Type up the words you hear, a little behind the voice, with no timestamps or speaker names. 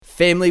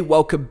Family,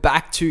 welcome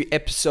back to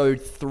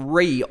episode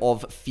 3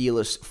 of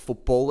Fearless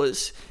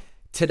Footballers.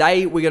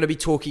 Today, we're going to be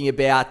talking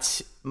about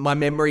my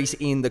memories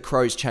in the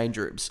Crows change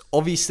rooms.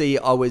 Obviously,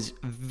 I was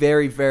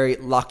very, very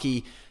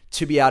lucky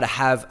to be able to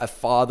have a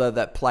father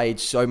that played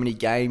so many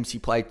games. He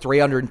played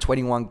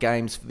 321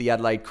 games for the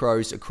Adelaide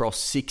Crows across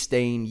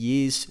 16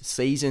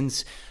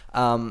 seasons.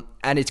 And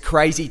it's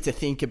crazy to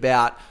think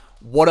about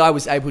what I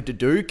was able to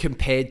do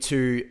compared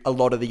to a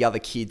lot of the other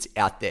kids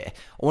out there.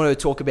 I wanted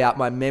to talk about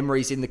my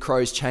memories in the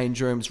Crows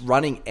change rooms.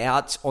 Running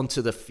out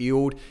onto the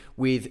field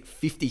with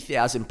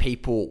 50,000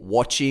 people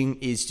watching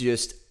is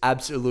just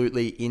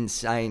absolutely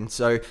insane.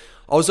 So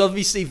I was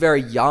obviously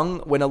very young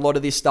when a lot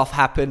of this stuff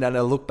happened, and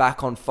I look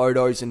back on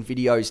photos and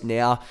videos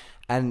now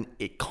and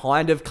it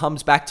kind of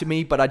comes back to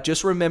me, but I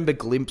just remember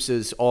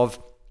glimpses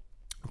of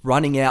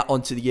running out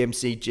onto the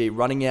MCG,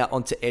 running out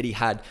onto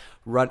Etihad.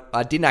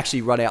 I didn't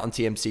actually run out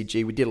onto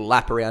MCG. We did a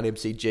lap around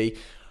MCG.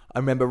 I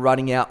remember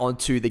running out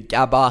onto the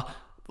Gabba,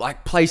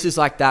 like places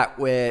like that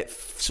where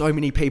so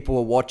many people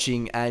are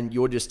watching and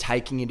you're just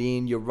taking it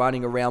in. You're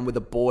running around with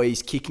the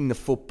boys, kicking the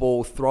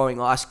football,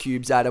 throwing ice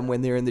cubes at them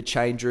when they're in the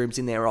change rooms,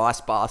 in their ice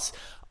baths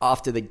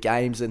after the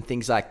games and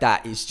things like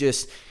that. It's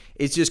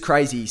just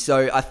crazy.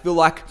 So I feel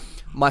like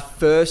my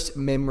first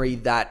memory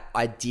that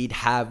I did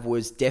have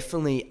was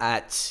definitely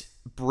at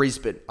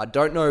Brisbane. I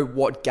don't know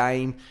what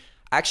game.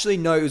 Actually,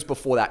 no, it was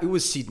before that. It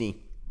was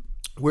Sydney.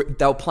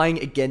 They were playing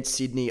against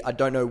Sydney. I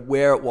don't know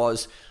where it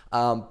was,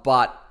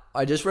 but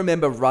I just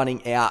remember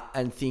running out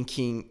and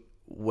thinking,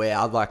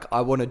 wow, like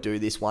I want to do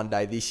this one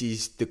day. This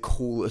is the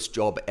coolest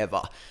job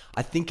ever.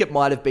 I think it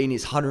might have been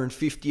his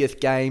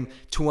 150th game,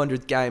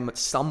 200th game,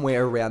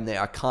 somewhere around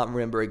there. I can't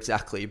remember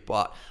exactly,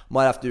 but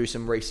might have to do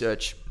some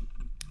research.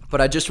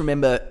 But I just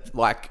remember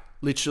like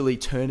literally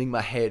turning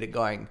my head and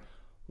going,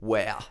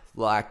 wow,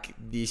 like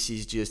this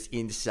is just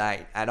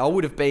insane. And I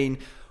would have been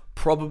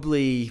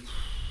probably,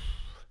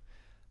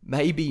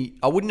 maybe,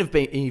 I wouldn't have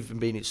even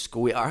been at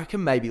school. I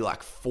reckon maybe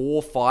like 4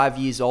 or 5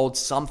 years old,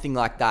 something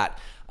like that.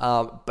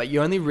 But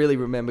you only really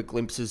remember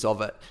glimpses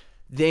of it.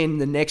 Then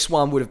the next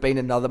one would have been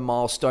another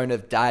milestone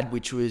of Dad,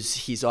 which was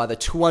his either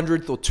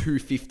 200th or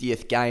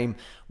 250th game.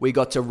 We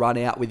got to run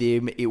out with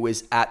him. It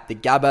was at the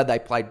Gabba. They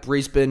played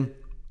Brisbane.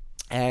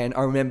 And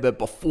I remember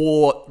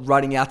before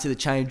running out to the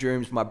change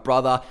rooms, my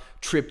brother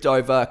tripped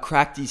over,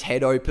 cracked his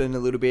head open a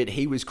little bit.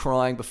 He was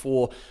crying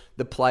before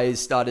the players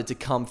started to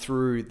come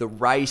through the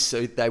race,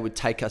 so they would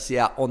take us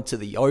out onto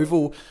the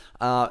oval.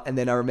 And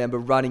then I remember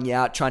running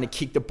out, trying to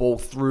kick the ball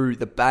through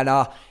the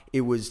banner.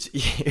 It was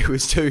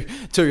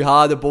too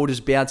hard. The ball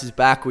just bounces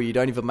back, or you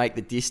don't even make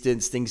the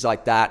distance, things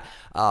like that,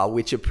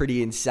 which are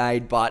pretty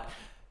insane. But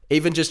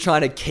even just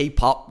trying to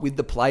keep up with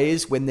the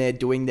players when they're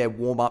doing their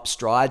warm-up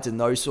strides and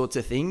those sorts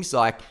of things,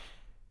 like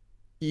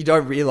you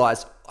don't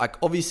realize, like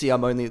obviously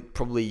I'm only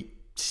probably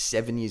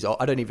 7 years old.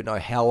 I don't even know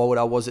how old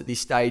I was at this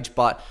stage,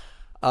 but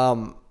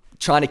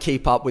trying to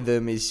keep up with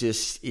them is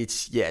just,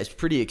 it's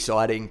pretty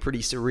exciting, pretty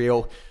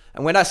surreal.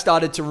 And when I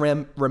started to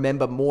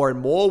remember more and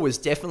more was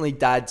definitely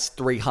Dad's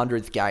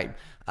 300th game.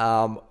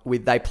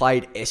 They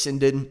played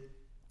Essendon.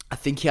 I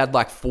think he had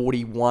like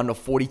 41 or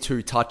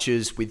 42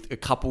 touches with a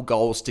couple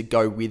goals to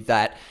go with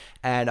that.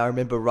 And I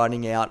remember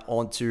running out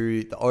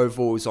onto the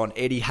ovals on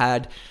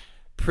Etihad.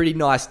 Pretty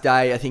nice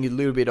day. I think a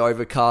little bit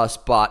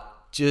overcast, but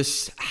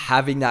just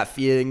having that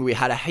feeling. We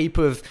had a heap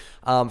of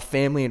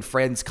family and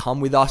friends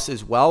come with us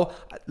as well.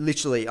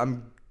 Literally,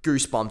 I'm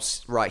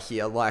goosebumps right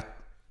here. Like,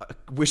 I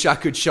wish I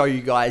could show you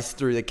guys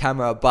through the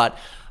camera, but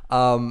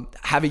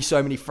having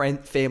so many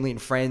family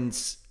and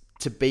friends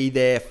to be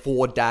there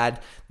for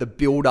Dad, the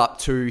build up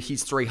to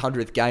his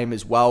 300th game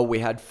as well. We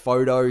had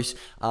photos,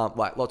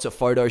 like lots of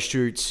photo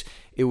shoots.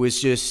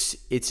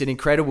 It's an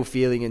incredible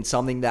feeling and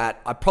something that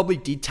I probably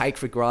did take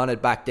for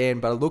granted back then,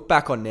 but I look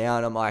back on now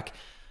and I'm like,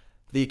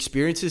 the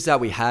experiences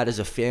that we had as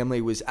a family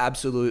was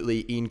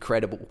absolutely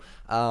incredible.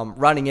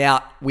 Running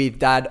out with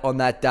Dad on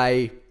that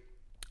day,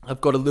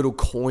 I've got a little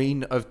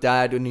coin of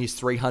Dad in his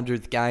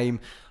 300th game.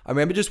 I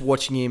remember just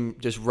watching him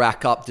just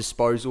rack up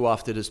disposal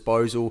after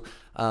disposal.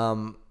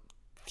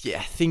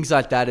 Things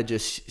like that are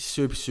just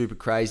super, super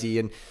crazy.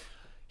 And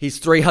his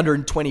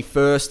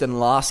 321st and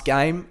last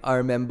game, I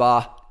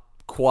remember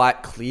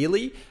quite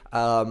clearly.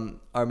 I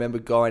remember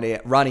going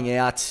out, running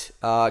out,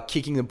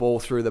 kicking the ball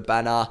through the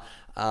banner.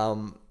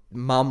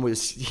 Mum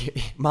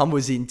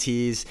was in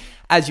tears,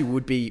 as you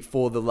would be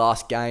for the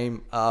last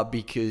game,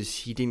 because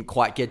he didn't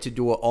quite get to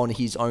do it on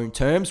his own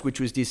terms, which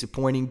was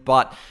disappointing.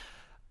 But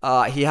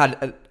he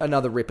had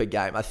another ripper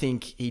game. I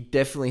think he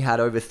definitely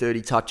had over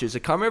 30 touches. I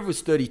can't remember if it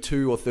was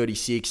 32 or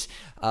 36.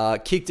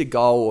 Kicked a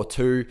goal or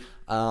two.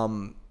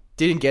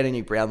 Didn't get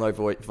any Brownlow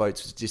votes,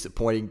 was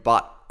disappointing.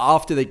 But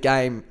after the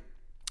game,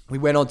 we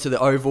went on to the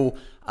Oval.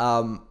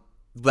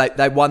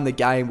 They won the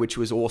game, which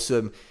was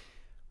awesome.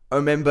 I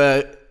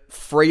remember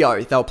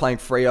Freo, they were playing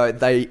Freo.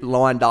 They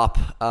lined up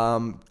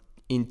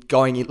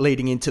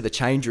leading into the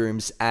change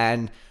rooms,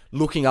 and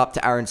looking up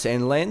to Aaron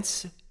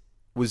Sandilands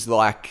was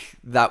like,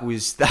 that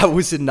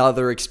was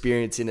another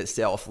experience in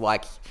itself.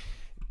 Like,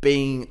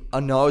 I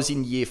know I was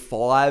in year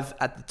 5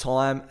 at the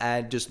time,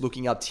 and just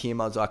looking up to him,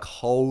 I was like,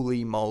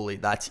 holy moly,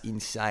 that's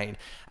insane.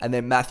 And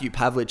then Matthew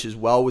Pavlich as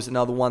well was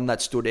another one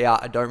that stood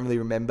out. I don't really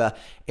remember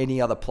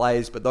any other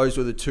players, but those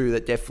were the two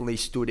that definitely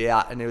stood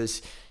out. And it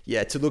was,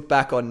 to look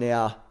back on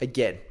now,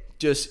 again,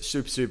 just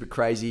super, super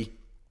crazy.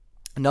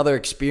 Another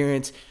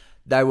experience,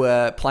 they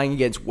were playing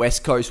against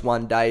West Coast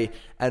one day,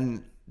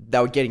 and they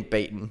were getting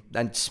beaten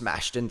and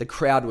smashed, and the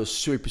crowd was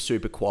super,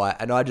 super quiet.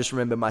 And I just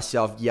remember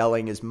myself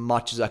yelling as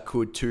much as I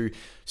could to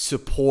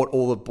support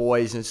all the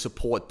boys and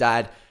support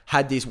Dad.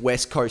 Had this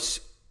West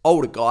Coast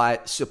older guy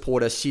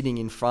supporter standing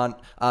in front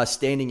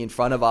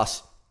of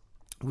us.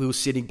 We were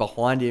sitting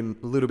behind him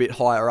a little bit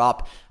higher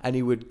up, and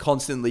he would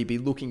constantly be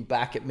looking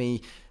back at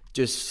me,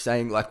 just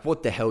saying like,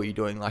 what the hell are you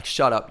doing? Like,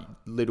 shut up, you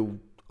little,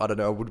 I don't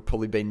know, I would have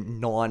probably been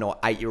 9 or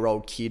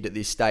 8-year-old kid at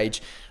this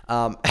stage.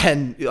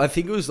 And I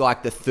think it was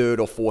like the 3rd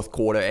or 4th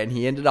quarter, and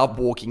he ended up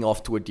walking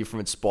off to a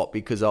different spot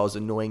because I was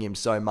annoying him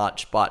so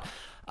much. But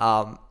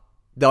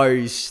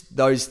those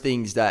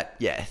things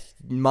that,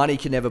 money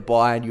can never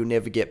buy and you'll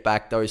never get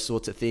back, those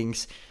sorts of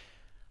things.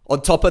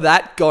 On top of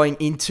that, going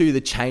into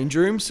the change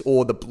rooms,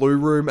 or the blue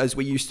room as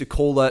we used to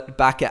call it,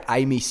 back at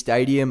Amy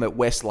Stadium at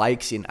West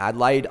Lakes in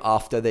Adelaide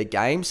after their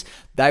games,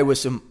 they were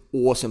some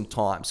awesome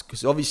times.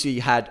 Because obviously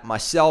you had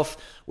myself,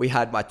 we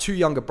had my 2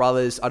 younger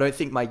brothers. I don't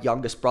think my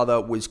youngest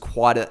brother was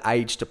quite at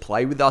age to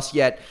play with us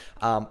yet.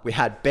 We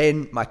had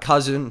Ben, my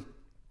cousin.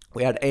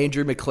 We had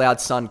Andrew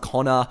McLeod's son,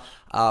 Connor.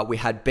 We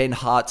had Ben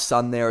Hart's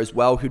son there as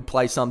well, who'd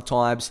play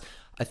sometimes.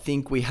 I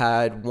think we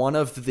had one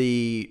of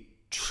the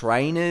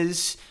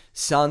trainers'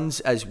 sons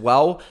as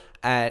well,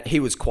 and he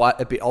was quite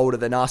a bit older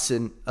than us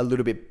and a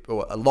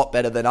lot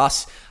better than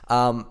us,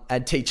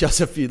 and teach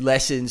us a few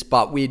lessons.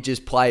 But we'd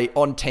just play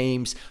on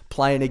teams,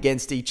 playing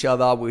against each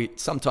other. We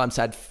sometimes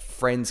had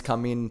friends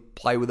come in,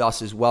 play with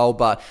us as well,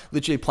 but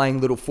literally playing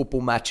little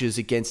football matches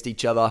against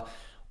each other.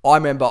 I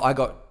remember I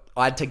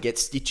had to get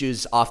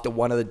stitches after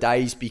one of the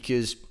days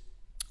because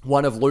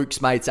one of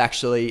Luke's mates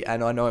actually,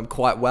 and I know him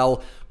quite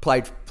well,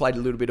 played a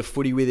little bit of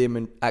footy with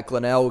him at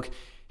Glenelg.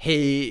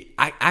 He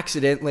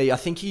accidentally, I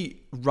think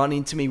he run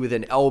into me with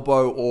an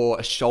elbow or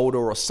a shoulder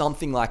or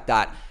something like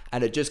that,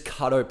 and it just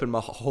cut open my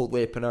whole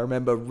lip. And I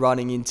remember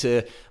running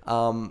into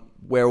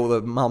where all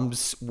the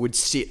mums would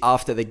sit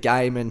after the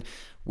game, and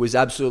was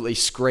absolutely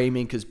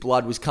screaming because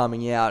blood was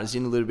coming out. I was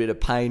in a little bit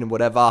of pain and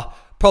whatever.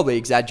 Probably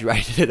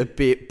exaggerated it a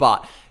bit,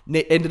 but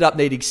ended up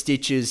needing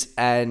stitches,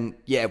 and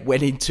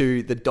went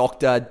into the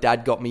doctor.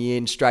 Dad got me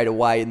in straight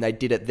away, and they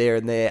did it there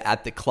and there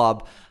at the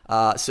club.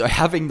 So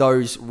having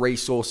those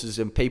resources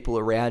and people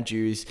around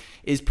you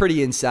is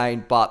pretty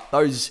insane. But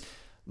those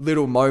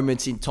little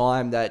moments in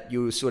time that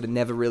you sort of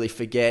never really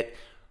forget.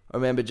 I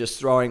remember just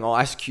throwing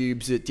ice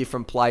cubes at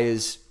different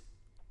players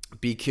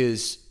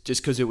because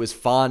it was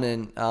fun,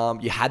 and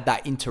you had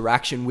that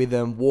interaction with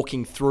them.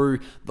 Walking through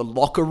the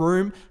locker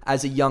room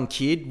as a young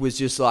kid was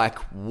just like,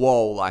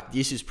 whoa, like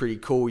this is pretty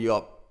cool. You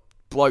got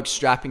blokes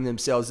strapping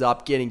themselves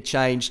up, getting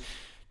changed,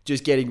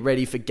 just getting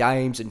ready for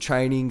games and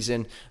trainings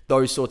and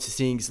those sorts of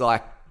things.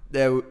 Like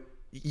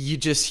you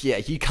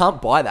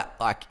can't buy that.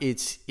 Like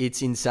it's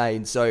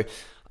insane. So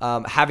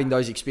having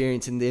those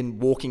experiences and then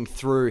walking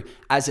through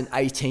as an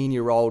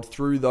 18-year-old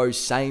through those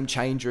same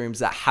change rooms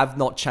that have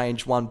not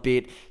changed one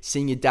bit,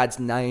 seeing your dad's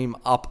name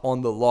up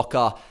on the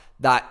locker,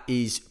 that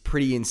is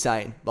pretty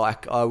insane.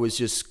 Like I was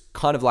just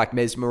kind of like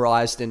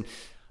mesmerized, and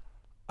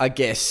I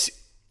guess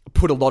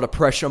put a lot of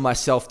pressure on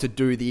myself to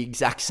do the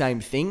exact same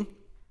thing.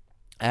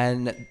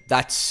 And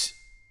that's,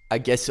 I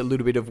guess, a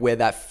little bit of where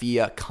that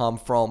fear come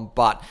from.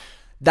 But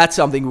that's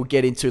something we'll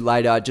get into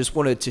later. I just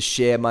wanted to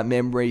share my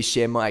memories,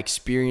 share my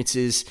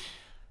experiences.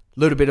 A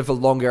little bit of a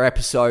longer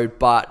episode,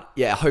 but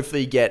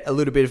hopefully you get a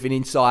little bit of an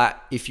insight.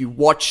 If you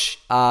watch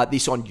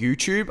this on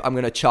YouTube, I'm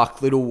going to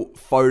chuck little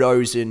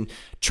photos and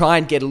try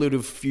and get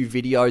a few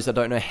videos. I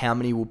don't know how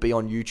many will be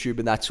on YouTube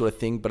and that sort of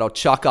thing, but I'll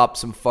chuck up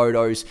some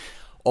photos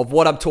of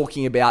what I'm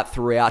talking about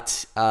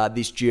throughout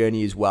this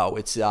journey as well.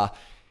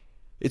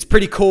 It's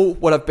pretty cool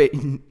what I've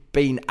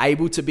been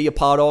able to be a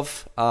part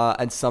of,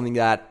 and something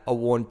that I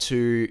want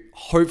to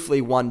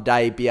hopefully one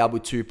day be able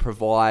to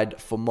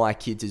provide for my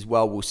kids as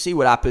well. We'll see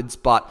what happens,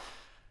 but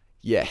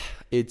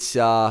it's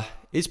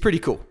pretty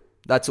cool.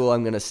 That's all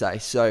I'm going to say.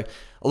 So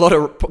a lot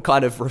of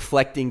kind of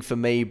reflecting for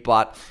me,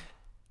 but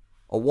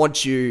I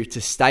want you to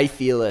stay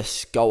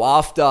fearless, go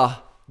after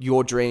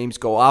your dreams,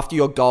 go after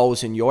your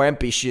goals and your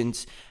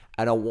ambitions.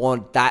 And I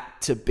want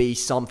that to be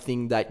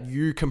something that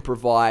you can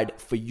provide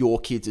for your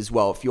kids as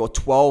well. If you're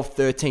 12,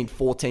 13,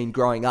 14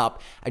 growing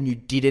up and you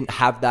didn't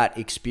have that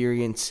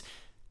experience,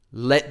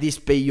 let this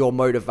be your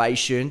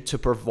motivation to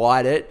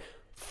provide it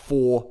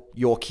for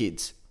your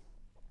kids.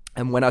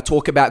 And when I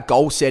talk about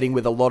goal setting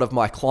with a lot of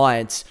my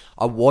clients,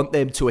 I want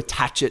them to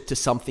attach it to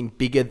something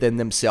bigger than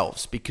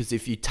themselves. Because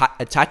if you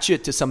attach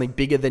it to something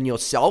bigger than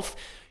yourself,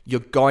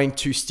 you're going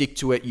to stick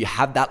to it. You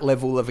have that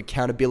level of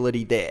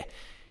accountability there.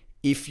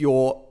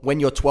 When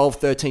you're 12,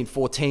 13,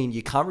 14,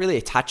 you can't really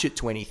attach it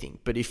to anything.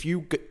 But if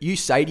you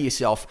say to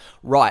yourself,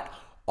 right,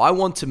 I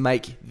want to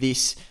make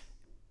this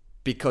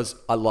because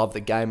I love the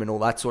game and all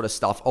that sort of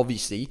stuff,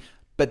 obviously.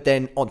 But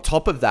then on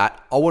top of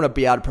that, I want to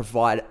be able to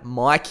provide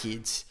my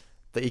kids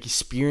the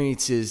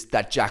experiences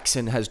that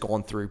Jackson has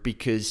gone through,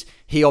 because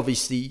he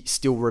obviously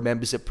still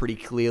remembers it pretty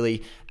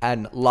clearly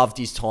and loved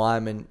his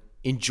time and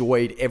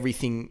enjoyed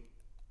everything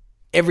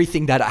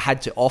that it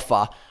had to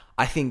offer.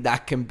 I think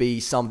that can be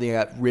something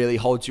that really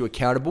holds you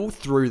accountable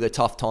through the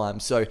tough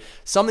times. So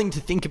something to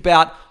think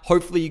about.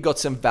 Hopefully you got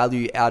some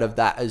value out of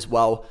that as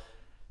well.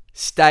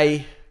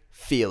 Stay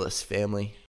fearless, family.